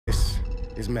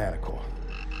is Manticore.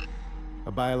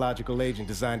 A biological agent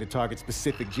designed to target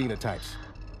specific genotypes.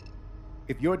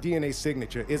 If your DNA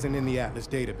signature isn't in the Atlas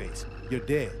database, you're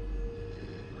dead.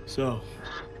 So,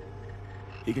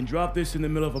 he can drop this in the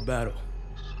middle of a battle.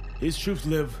 His troops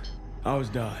live, ours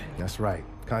die. That's right.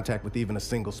 Contact with even a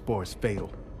single spore is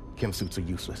fatal. Chem suits are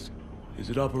useless. Is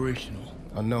it operational?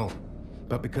 Unknown.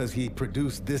 But because he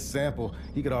produced this sample,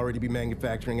 he could already be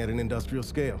manufacturing at an industrial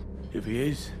scale. If he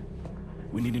is,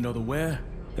 we need to know the where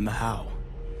and the how.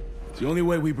 It's the only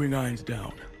way we bring Irons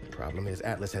down. Problem is,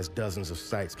 Atlas has dozens of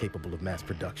sites capable of mass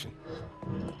production.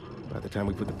 By the time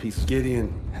we put the pieces...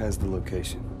 Gideon has the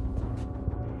location.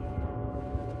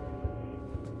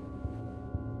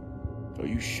 Are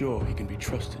you sure he can be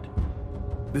trusted?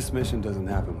 This mission doesn't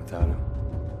happen without him.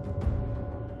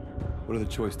 What other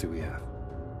choice do we have?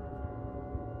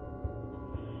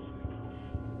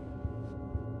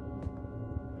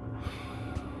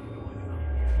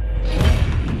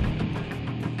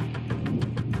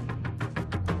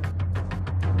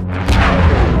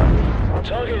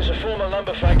 Target is a former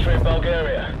lumber factory in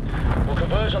Bulgaria. We'll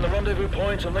converge on the rendezvous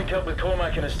point and link up with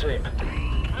Cormac and his team.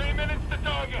 3 minutes to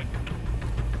target.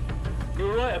 You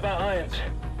were right about Irons.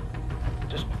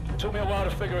 Just took me a while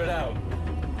to figure it out.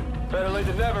 Better late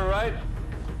than never, right?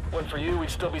 Went for you, we'd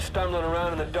still be stumbling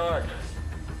around in the dark.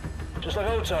 Just like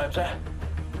old times, huh?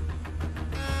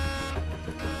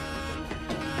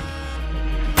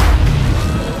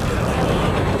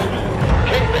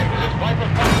 Kingpin, this is Viper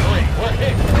Factory. We're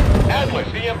hit.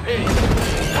 Atlas, EMP.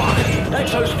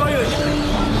 Exo's failing!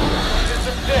 It's a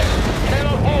dick.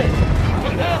 Cannot hold.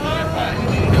 Prepare for impact.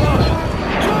 Come on!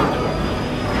 Jump!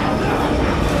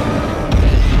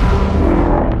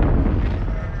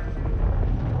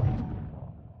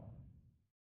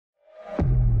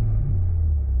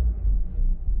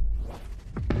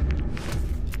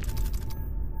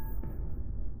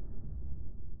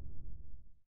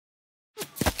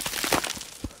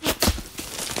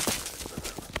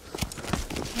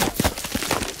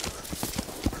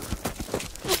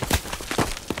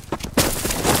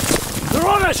 They're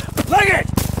on us! Leg it!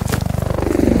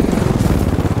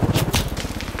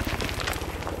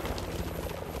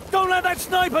 Don't let that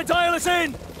sniper dial us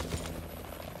in!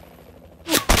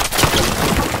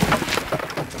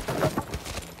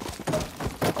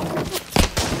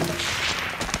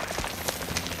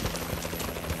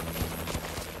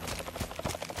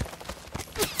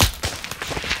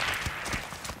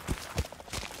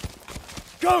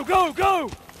 Go, go, go!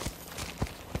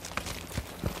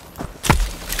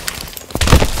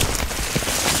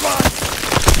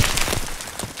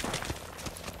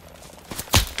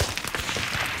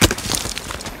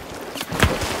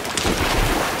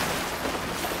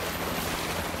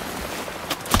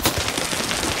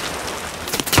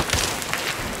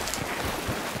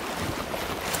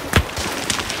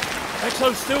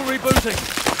 Exo's still rebooting.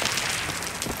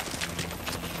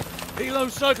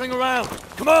 Helo's circling around.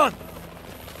 Come on!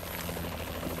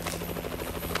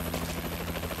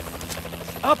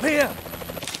 Up here!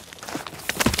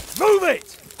 Move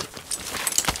it!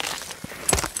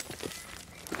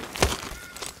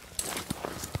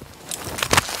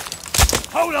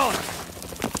 Hold on!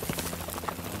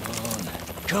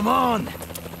 Come on!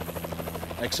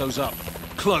 Exo's up.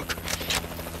 Cloak.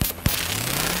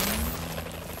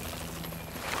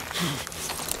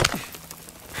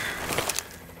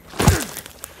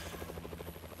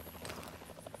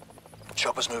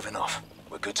 Chopper's moving off.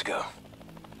 We're good to go.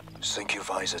 Sync your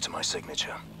visor to my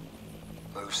signature.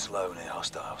 Move slow near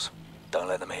hostiles. Don't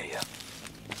let them hear you.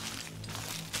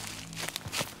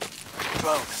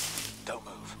 Drone, don't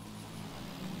move.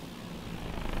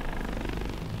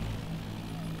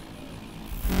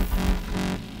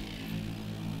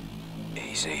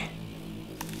 Easy.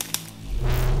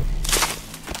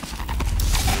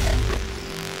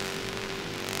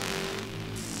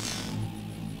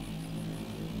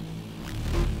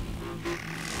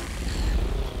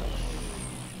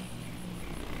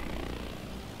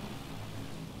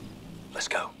 Let's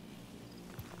go.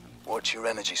 Watch your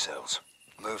energy cells.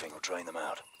 Moving will drain them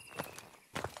out.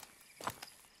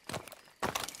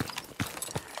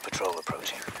 Patrol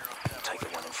approaching. Take the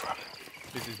one in front.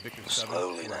 This is Victor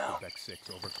Slowly now. Back 6,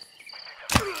 over.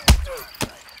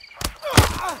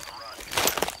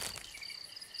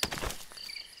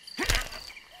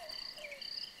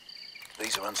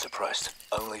 These are unsuppressed.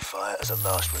 Only fire as a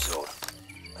last resort.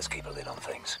 Let's keep a lid on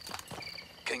things.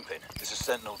 Kingpin, this is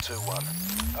Sentinel 2-1.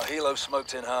 Our helo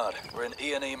smoked in hard. We're in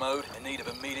E&E mode, in need of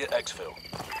immediate exfil.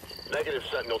 Negative,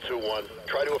 Sentinel 2-1.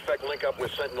 Try to effect link up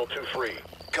with Sentinel 2-3.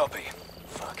 Copy.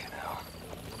 Fucking hell.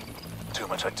 Too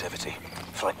much activity.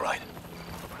 Flank right.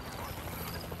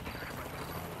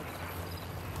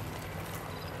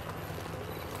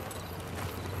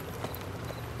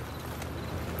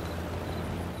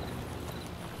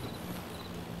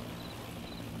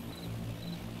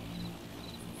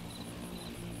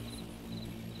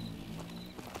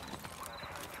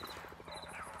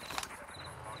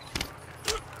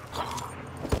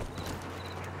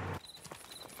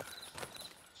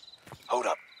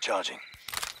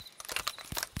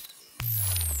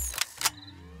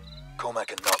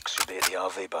 the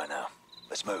RV by now.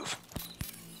 Let's move.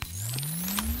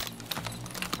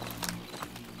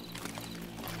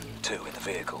 Two in the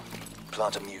vehicle.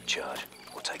 Plant a mute charge.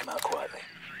 We'll take them out quietly.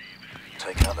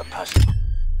 Take out the passenger.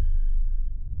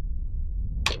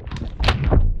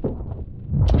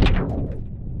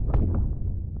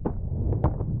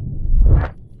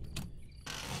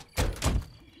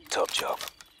 Top job.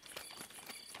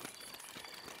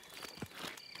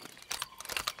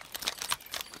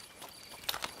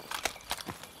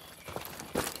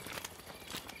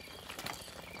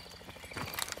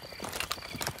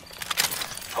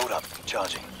 Hold up,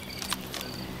 charging.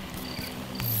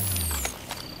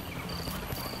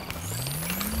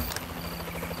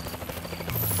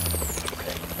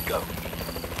 Okay, go.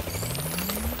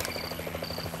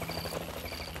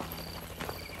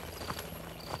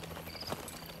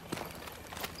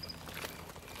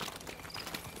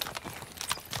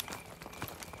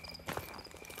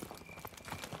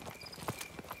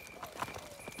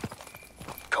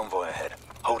 Convoy ahead.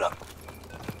 Hold up.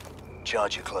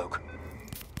 Charge your cloak.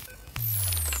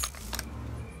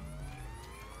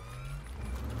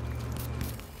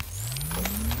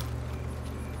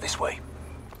 This way.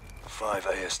 5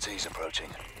 ASTs approaching.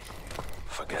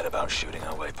 Forget about shooting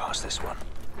our way past this one.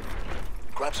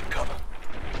 Grab some cover.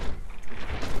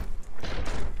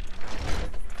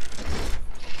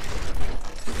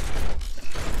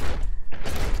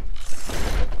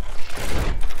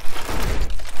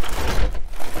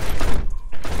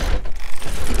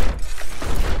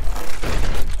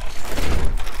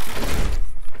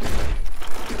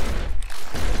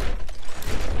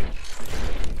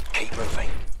 Keep moving.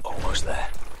 Almost there.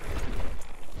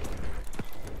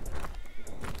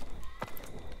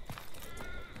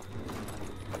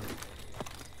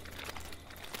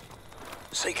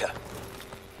 Seeker.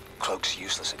 Cloak's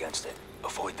useless against it.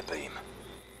 Avoid the beam.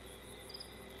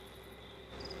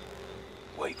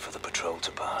 Wait for the patrol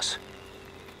to pass.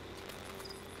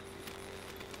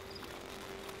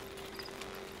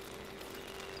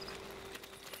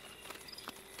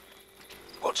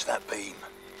 Watch that beam.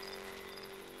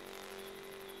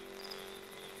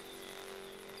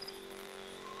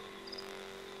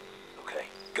 Okay,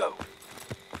 go.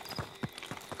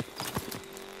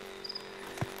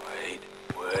 Wait.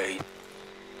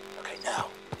 Okay, now.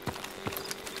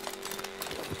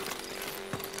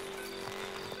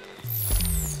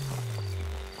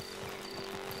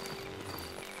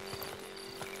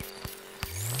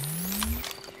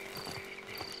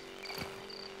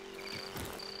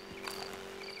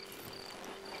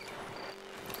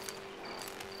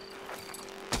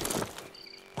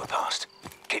 We're past.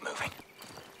 Keep moving.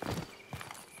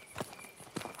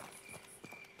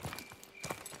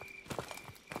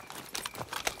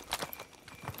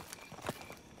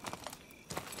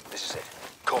 This is it.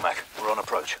 Cormac, we're on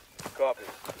approach. Copy.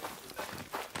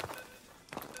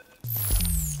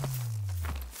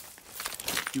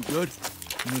 You good?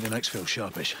 We need an exfil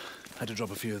sharpish. Had to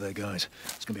drop a few of their guys.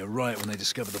 It's gonna be a riot when they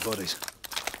discover the bodies.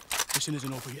 Mission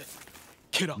isn't over yet.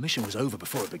 Get The up. mission was over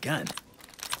before it began.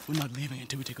 We're not leaving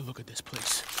until we take a look at this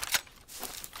place.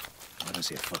 I don't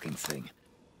see a fucking thing.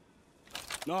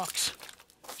 Knox,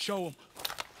 show him.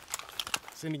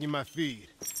 Sending you my feed.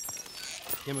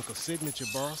 Chemical signature,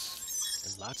 boss.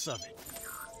 And lots of it.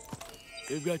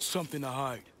 They've got something to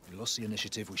hide. We lost the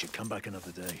initiative, we should come back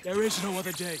another day. There is no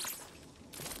other day.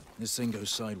 This thing goes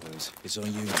sideways. It's on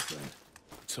you, my friend.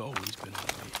 It's always been on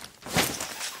me.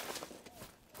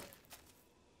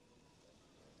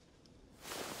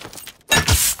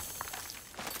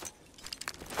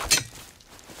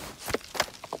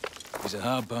 He's a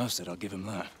hard bastard, I'll give him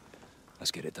that.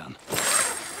 Let's get it done.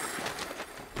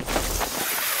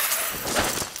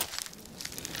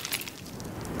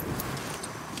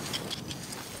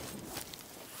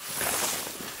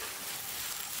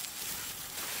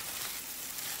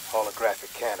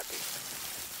 Holographic canopy.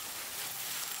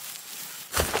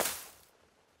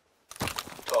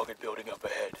 Target building up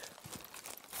ahead.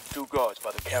 2 guards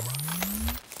by the camera.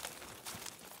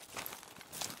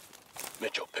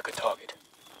 Mitchell, pick a target.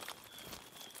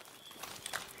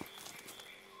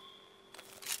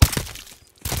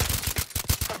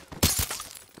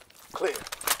 Clear.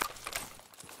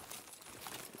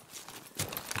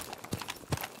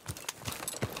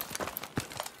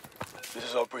 This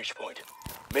is our breach point.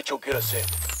 Mitchell, get us in.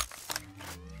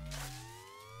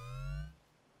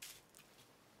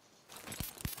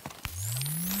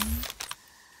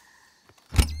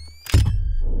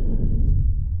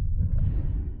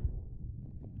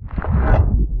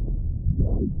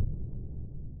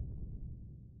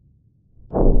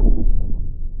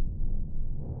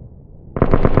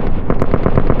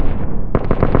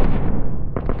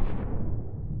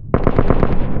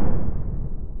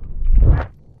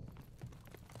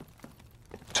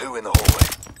 Two in the hallway.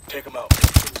 Take him out.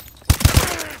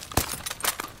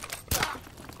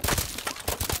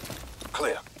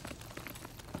 Clear.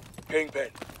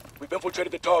 Kingpin, we've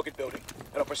infiltrated the target building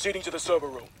and are proceeding to the server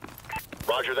room.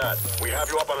 Roger that. We have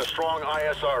you up on a strong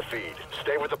ISR feed.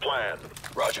 Stay with the plan.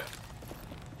 Roger.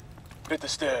 Hit the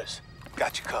stairs.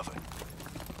 Got you covered.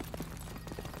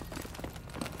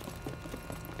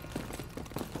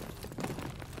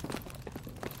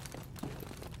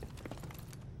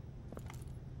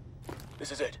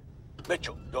 This is it.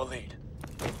 Mitchell, your lead.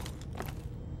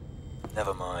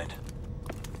 Never mind.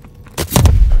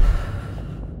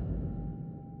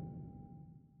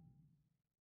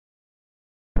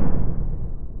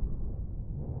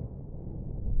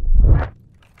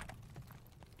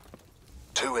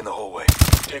 Two in the hallway.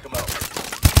 Take him out.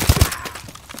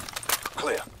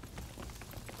 Clear.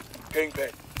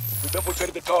 Kingpin, we've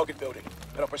infiltrated the target building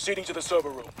and are proceeding to the server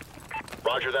room.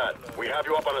 Roger that. We have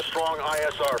you up on a strong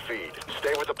ISR feed.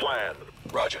 Stay with the plan.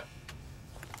 Roger.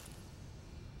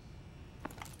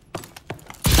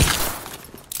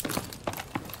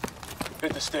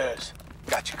 Hit the stairs.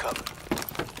 Got you covered.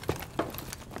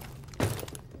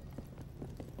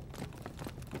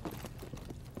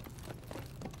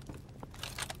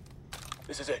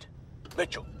 This is it.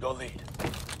 Mitchell, your lead.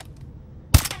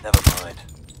 Never mind.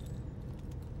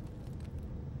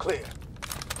 Clear.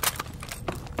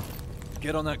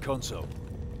 Get on that console.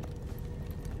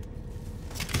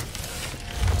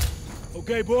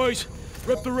 Okay, boys.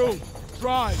 Rip the room.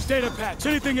 Drives, data packs,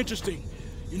 anything interesting.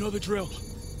 You know the drill.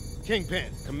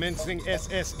 Kingpin, commencing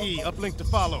SSE. Uplink to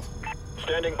follow.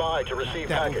 Standing by to receive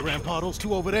That one, package. Grandpa. Those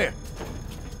two over there.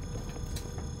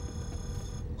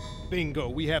 Bingo.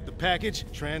 We have the package.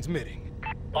 Transmitting.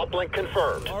 Uplink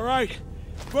confirmed. All right.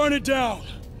 Burn it down.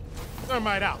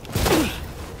 Thermite out.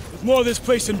 There's more of this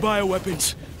place than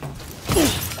bioweapons.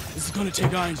 This is gonna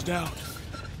take Irons down.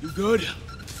 You good?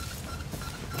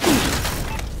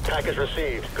 Package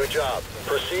received. Good job.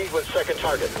 Proceed with second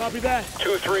target. Copy that.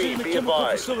 2-3, be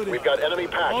advised. We've got enemy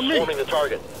packs On me. swarming the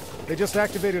target. They just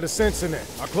activated a sensor net.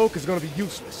 Our cloak is gonna be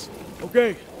useless.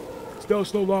 Okay.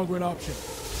 Stealth's no longer an option.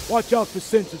 Watch out for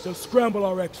sensors. They'll scramble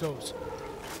our exos.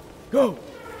 Go.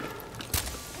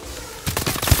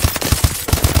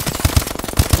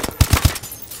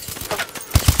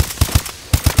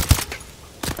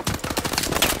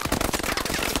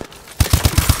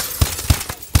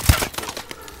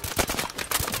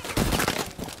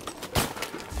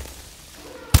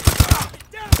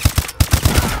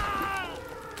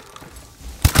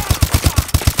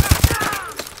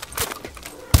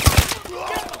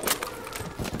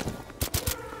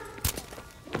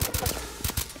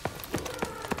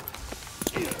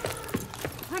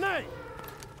 Grenade!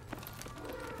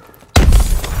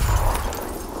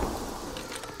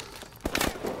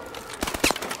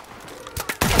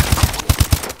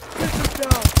 Sensors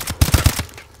down.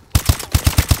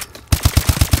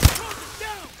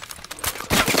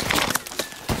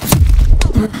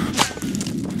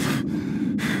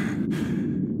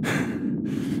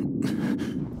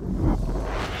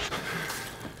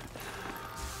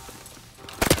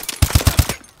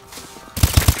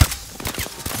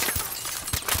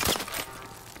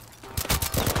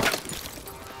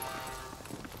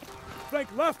 Flank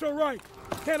left or right.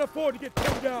 Can't afford to get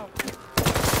pinned down.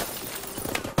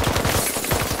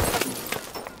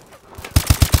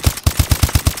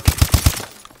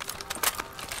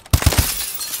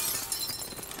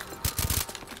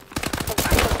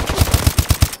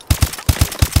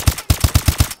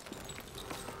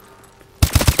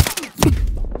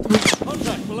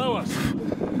 Contact below us.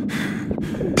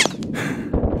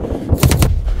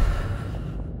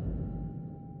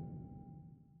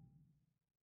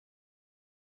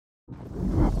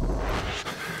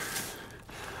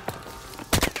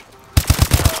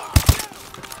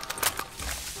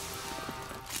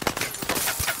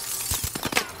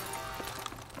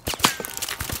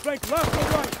 Flank left or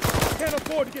right. Can't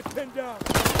afford to get pinned down.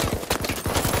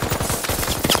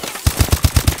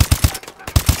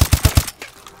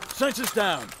 Sensors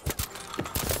down.